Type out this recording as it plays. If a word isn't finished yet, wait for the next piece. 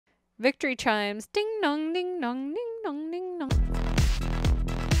Victory chimes. Ding dong, ding dong, ding dong, ding dong.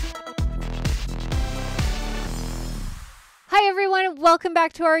 Hi everyone, welcome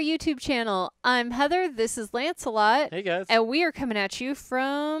back to our YouTube channel. I'm Heather, this is Lancelot. Hey guys. And we are coming at you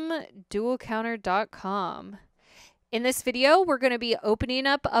from dualcounter.com. In this video, we're going to be opening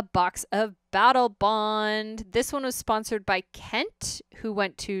up a box of Battlebond. This one was sponsored by Kent, who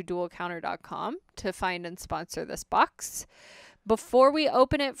went to dualcounter.com to find and sponsor this box. Before we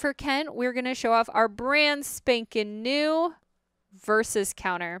open it for Kent, we're going to show off our brand spanking new Versus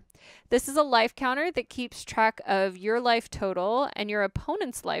counter. This is a life counter that keeps track of your life total and your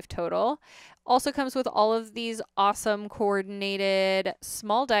opponent's life total. Also comes with all of these awesome coordinated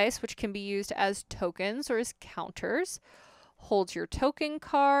small dice, which can be used as tokens or as counters. Holds your token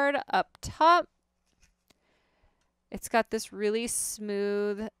card up top. It's got this really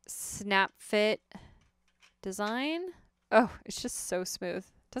smooth snap fit design. Oh, it's just so smooth.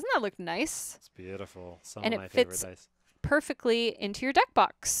 Doesn't that look nice? It's beautiful. Some and of my it favorite fits dice. Perfectly into your deck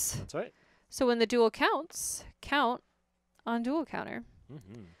box. That's right. So when the duel counts, count on dual counter.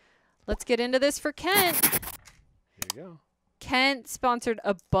 Mm-hmm. Let's get into this for Kent. Here you go. Kent sponsored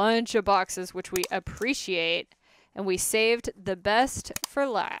a bunch of boxes, which we appreciate, and we saved the best for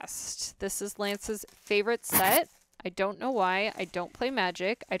last. This is Lance's favorite set. I don't know why. I don't play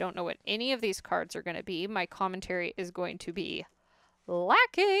Magic. I don't know what any of these cards are going to be. My commentary is going to be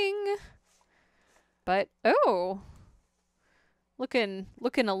lacking. But, oh, looking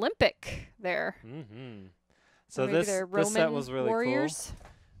Olympic there. Mm-hmm. So this set was really warriors.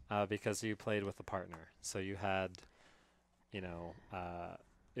 Cool because you played with a partner. So you had, it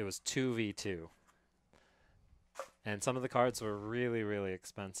was 2v2. And some of the cards were really, really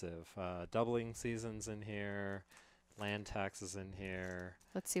expensive. Doubling Seasons in here, land taxes in here.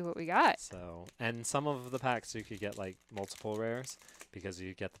 Let's see what we got. So, and some of the packs you could get like multiple rares because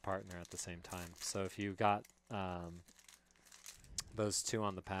you get the partner at the same time. So if you got those two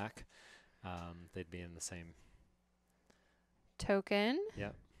on the pack, they'd be in the same token.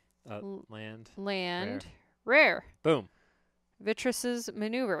 Yep. Land. Rare. Boom. Vitris's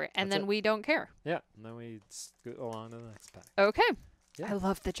Maneuver. And That's then we don't care. Yeah. And then we scoot along to the next pack. Okay. Yeah. I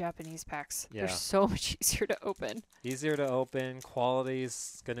love the Japanese packs. Yeah. They're so much easier to open. Easier to open.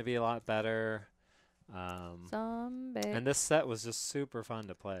 Quality's going to be a lot better. Zombie. And this set was just super fun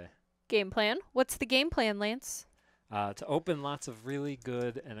to play. Game plan. What's the game plan, Lance? To open lots of really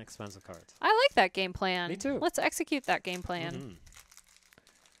good and expensive cards. I like that game plan. Me too. Let's execute that game plan. Mm-hmm.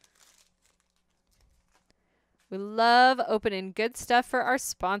 We love opening good stuff for our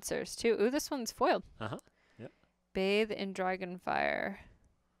sponsors, too. Ooh, this one's foiled. Uh-huh. Yep. Bathe in Dragonfire.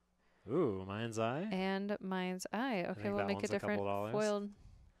 Ooh, Mind's Eye. And Mind's Eye. Okay, we'll make a different foiled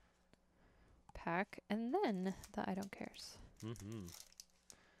pack. And then the I don't cares. Mm-hmm.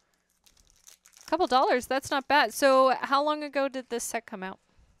 Couple dollars. That's not bad. So how long ago did this set come out?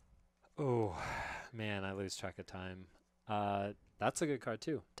 Oh, man, I lose track of time. That's a good card,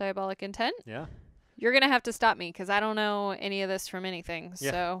 too. Diabolic Intent? Yeah. You're going to have to stop me because I don't know any of this from anything.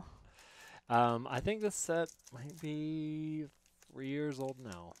 Yeah. So I think this set might be 3 years old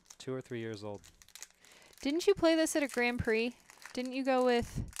now. 2 or 3 years old. didn't you play this at a Grand Prix? Didn't you go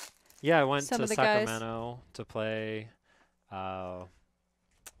with Yeah, I went some to of the Sacramento to play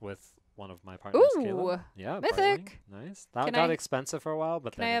with one of my partners, Ooh, Caleb. Yeah, Mythic. Bartling. Nice. That Can got I- expensive for a while,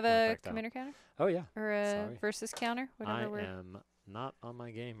 but Can I then have it went a back down. commander counter? Oh, yeah. Or a Sorry. versus counter? I Whatever we're am not on my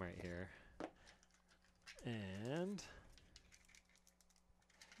game right here. And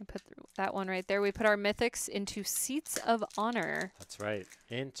we put that one right there. We put our mythics into Seats of Honor. that's right.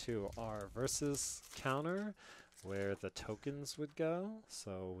 Into our versus counter where the tokens would go.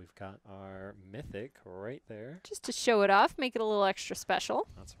 So we've got our mythic right there. Just to show it off, make it a little extra special.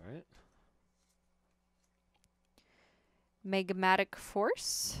 That's right. Magmatic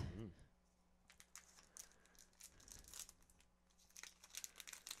Force. Mm-hmm.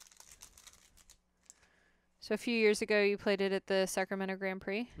 So a few years ago, you played it at the Sacramento Grand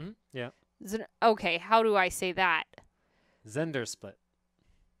Prix. Yeah. Okay, how do I say that? Zender Split.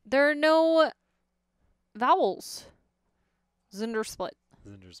 There are no vowels. Zinder Split.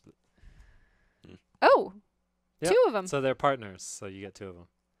 Zender Split. Oh, Yep. 2 of them. So they're partners, so you get 2 of them.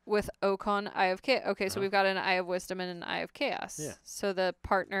 With Ocon, Eye of Chaos. Okay, so Uh-huh. we've got an Eye of Wisdom and an Eye of Chaos. Yeah. So the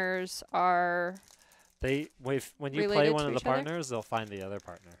partners are... When you Related play to one of the each other? partners, they'll find the other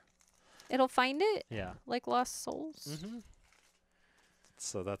partner. It'll find it? Yeah. Like Lost Souls? Mm-hmm.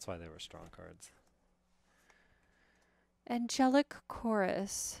 So that's why they were strong cards. Angelic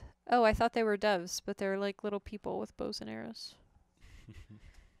Chorus. Oh, I thought they were doves, but they're like little people with bows and arrows.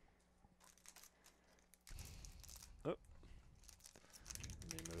 Oh.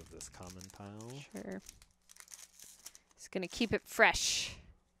 Let me move this common pile. Sure. It's going to keep it fresh.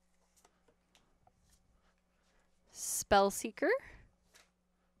 Spellseeker.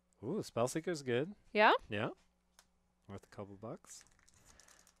 Ooh, Spellseeker's good. Yeah? Yeah. Worth a couple bucks.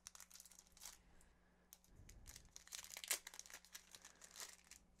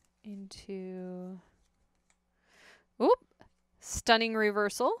 Into... Oop. Stunning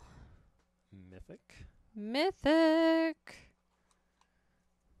Reversal. Mythic. Mythic.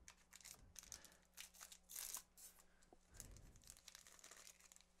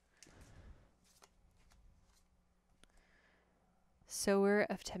 Sower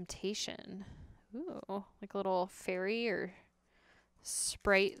of Temptation. Ooh, like a little fairy or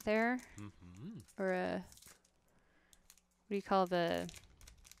sprite there. Or a, what do you call the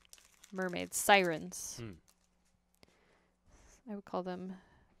mermaids? Sirens. I would call them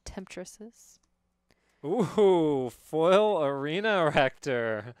temptresses. Ooh, foil arena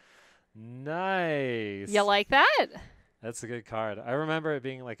rector. Nice. You like that? That's a good card. I remember it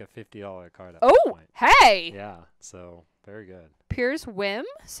being like a $50 card at Oh, one point. hey! Yeah, so very good. Pierce Whim.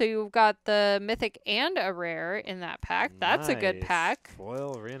 So you've got the mythic and a rare in that pack. That's a good Nice. pack.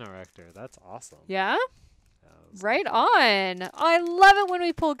 Foil arena rector. That's awesome. Yeah? Yeah, that's Right good. on. I love it when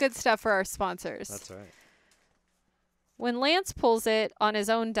we pull good stuff for our sponsors. That's right. When Lance pulls it on his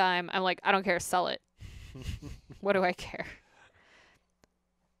own dime, I'm like, I don't care, sell it. What do I care?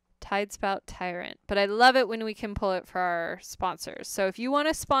 Tidespout Tyrant. But I love it when we can pull it for our sponsors. So if you want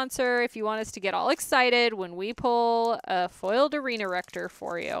to sponsor, if you want us to get all excited when we pull a foiled arena rector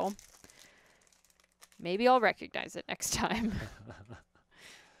for you, maybe I'll recognize it next time.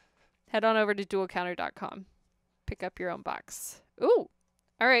 Head on over to dualcounter.com. Pick up your own box. Ooh.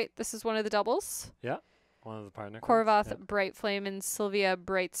 All right. This is one of the doubles. Yeah. One of the partner Korvoth cards. Yeah. Bright Flame and Sylvia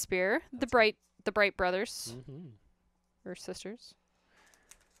Bright Spear. The Bright brothers or sisters.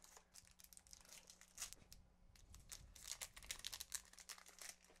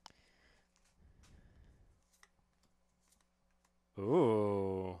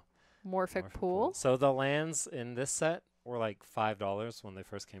 Ooh. Morphic Pool. So the lands in this set were like $5 when they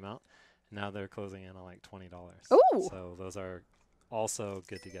first came out. Now they're closing in on like $20. Ooh. So those are also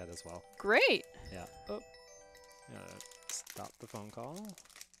good to get as well. Great. Yeah. Oh. Stop the phone call.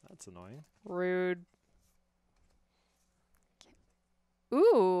 That's annoying. Rude.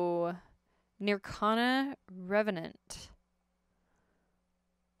 Ooh. Nirkana Revenant.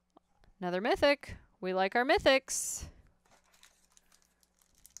 Another mythic. We like our mythics.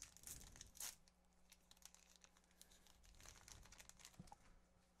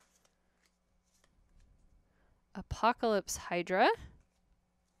 Apocalypse Hydra.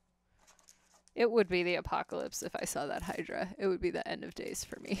 It would be the apocalypse if I saw that Hydra. It would be the end of days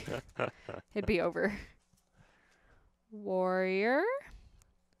for me. It'd be over. Warrior.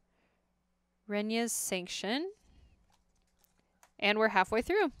 Renya's Sanction. And we're halfway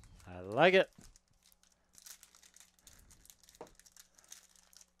through. I like it.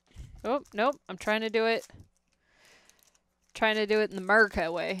 Oh, nope. I'm trying to do it. Trying to do it in the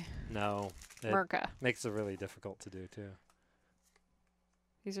Merca way. No. It Merca. makes it really difficult to do too.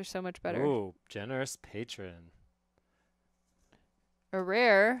 These are so much better. Ooh, Generous Patron. A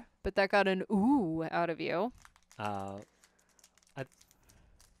rare, but that got an ooh out of you. I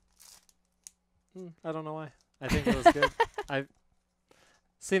don't know why. I think it was good. I've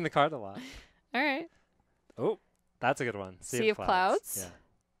seen the card a lot. All right. Oh, that's a good one. Sea of Clouds.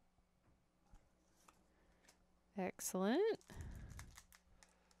 Yeah. Excellent.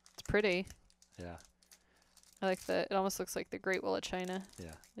 It's pretty. Yeah. I like the, it almost looks like the Great Wall of China.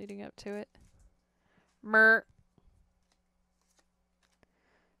 Yeah. Leading up to it. Urborg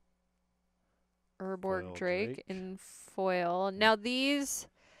Foil Drake Drake. in foil. Now these,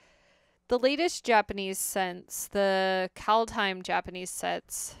 the latest Japanese sets, the Kaldheim Japanese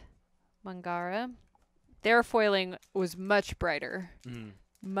sets, Mangara, their foiling was much brighter.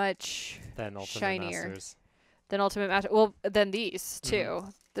 Much Then Ultimate shinier Masters. than Ultimate Master. Well, than these too.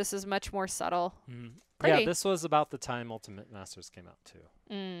 This is much more subtle. Yeah, Pretty. this was about the time Ultimate Masters came out too.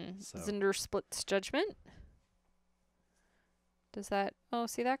 So. Zinder Split's Judgment. Does that... Oh,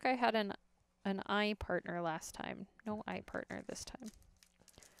 see, that guy had an eye partner last time. No eye partner this time.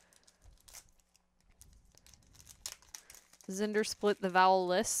 Zinder Split the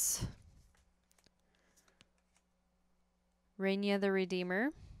Vowelless. Rainia the Redeemer.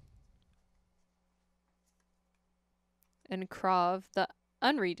 And Krav the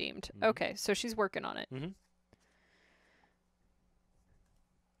Unredeemed. Okay, so she's working on it.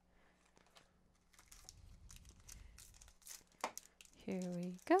 Here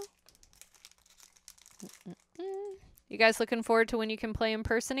we go. You guys looking forward to when you can play in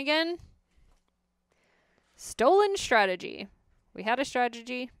person again? Stolen strategy. We had a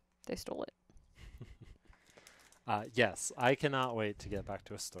strategy. They stole it. Yes, I cannot wait to get back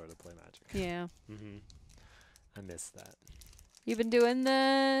to a store to play Magic. Yeah. I miss that. You've been doing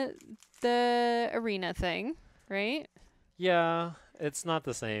the arena thing, right? Yeah, it's not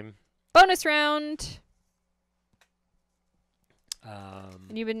the same. Bonus round. Um,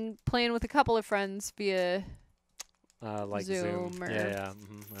 And you've been playing with a couple of friends via like Zoom Zoom. or- Yeah.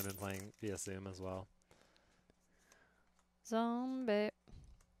 I've been playing via Zoom as well. Zombie.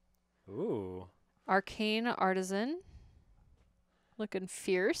 Ooh. Arcane Artisan. Looking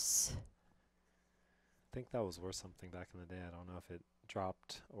fierce. I think that was worth something back in the day. I don't know if it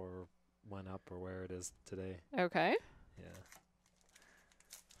dropped or went up or where it is today. Okay. Yeah.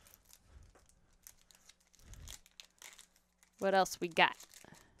 What else we got?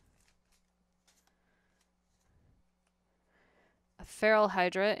 A Feral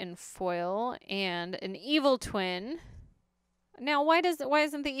Hydra in foil and an Evil Twin. Now, why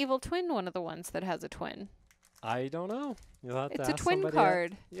isn't the Evil Twin one of the ones that has a twin? I don't know. You'll have It's to a ask twin somebody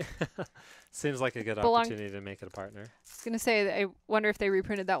card. Yeah. Seems like a good Belong- opportunity to make it a partner. I was going to say, that I wonder if they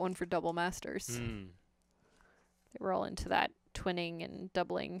reprinted that one for Double Masters. They were all into that twinning and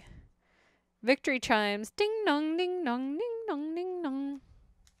doubling. Victory chimes. Ding dong, ding dong, ding dong, ding dong.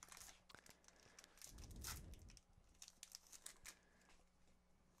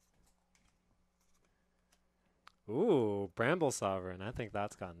 Ooh, Bramble Sovereign. I think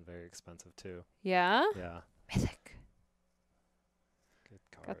that's gotten very expensive too. Yeah? Yeah. Mythic. Good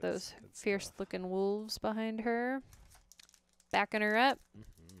cards. Got those good fierce stuff. looking wolves behind her. Backing her up.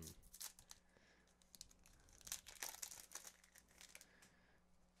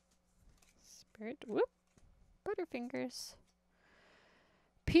 Spirit. Whoop. Butterfingers.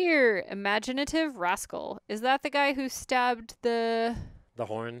 Pier, Imaginative Rascal. Is that the guy who stabbed the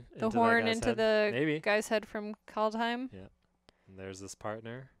horn. into the Maybe. guy's head from Kaldheim? Yeah. And there's this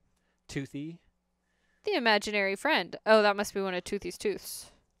partner, Toothy. The imaginary friend. Oh, that must be one of Toothy's tooths.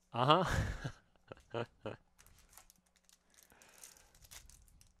 Uh huh.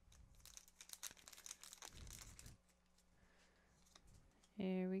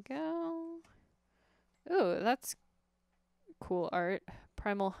 Here we go. Ooh, that's cool art.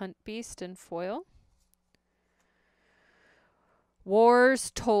 Primal Hunt Beast in foil.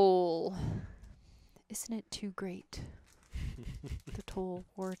 War's Toll. Isn't it too great? The toll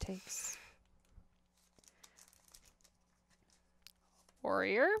war takes.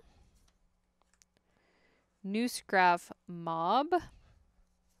 Warrior. Newsgraph Mob.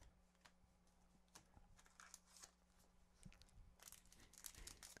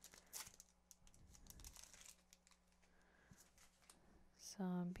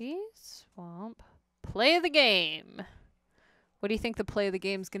 Zombie, Swamp. Play of the game. What do you think the play of the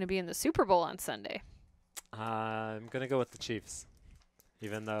game is going to be in the Super Bowl on Sunday? I'm going to go with the Chiefs,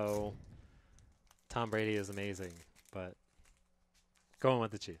 even though Tom Brady is amazing, but going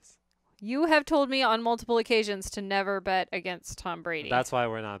with the Chiefs. You have told me on multiple occasions to never bet against Tom Brady. That's why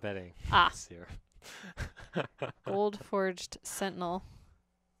we're not betting this year. Gold Forged Sentinel.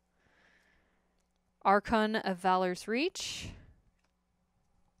 Archon of Valor's Reach.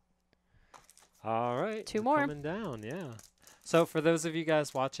 All right. Two we're more. Coming down, yeah. So for those of you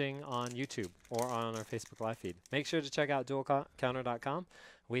guys watching on YouTube or on our Facebook live feed, make sure to check out dualcounter.com.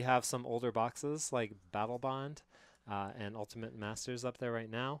 We have some older boxes like Battlebond and Ultimate Masters up there right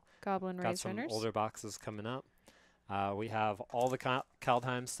now. Goblin Got Raise some Runners. older boxes coming up. We have all the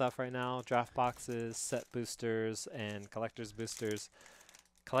Kaldheim stuff right now, draft boxes, set boosters, and collector's boosters.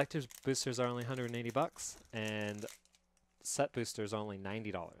 Collector's boosters are only $180, and set boosters are only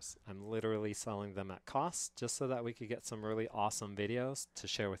 $90. I'm literally selling them at cost just so that we could get some really awesome videos to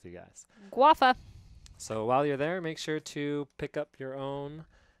share with you guys. Guafa. So while you're there, make sure to pick up your own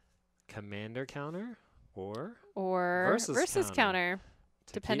Commander counter or Versus counter.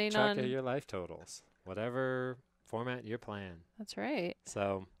 to depending keep track on- of your life totals, whatever format you're playing. That's right.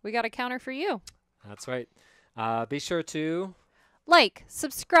 So We got a counter for you. that's right. Be sure to Like,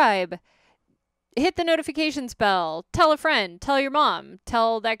 subscribe, hit the notifications bell, tell a friend, tell your mom,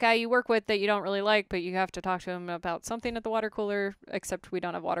 tell that guy you work with that you don't really like, but you have to talk to him about something at the water cooler, except we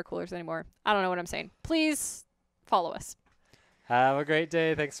don't have water coolers anymore. I don't know what I'm saying. Please follow us. have a great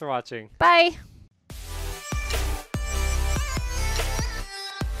day. Thanks for watching. Bye.